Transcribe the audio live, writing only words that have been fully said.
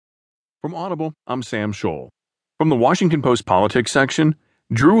From Audible, I'm Sam Scholl. From the Washington Post Politics section,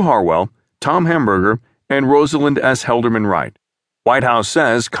 Drew Harwell, Tom Hamburger, and Rosalind S. Helderman write, White House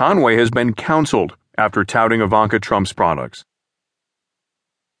says Conway has been counseled after touting Ivanka Trump's products.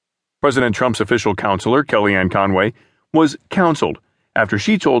 President Trump's official counselor, Kellyanne Conway, was counseled after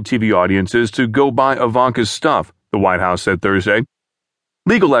she told TV audiences to go buy Ivanka's stuff, the White House said Thursday.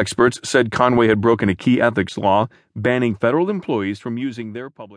 Legal experts said Conway had broken a key ethics law banning federal employees from using their public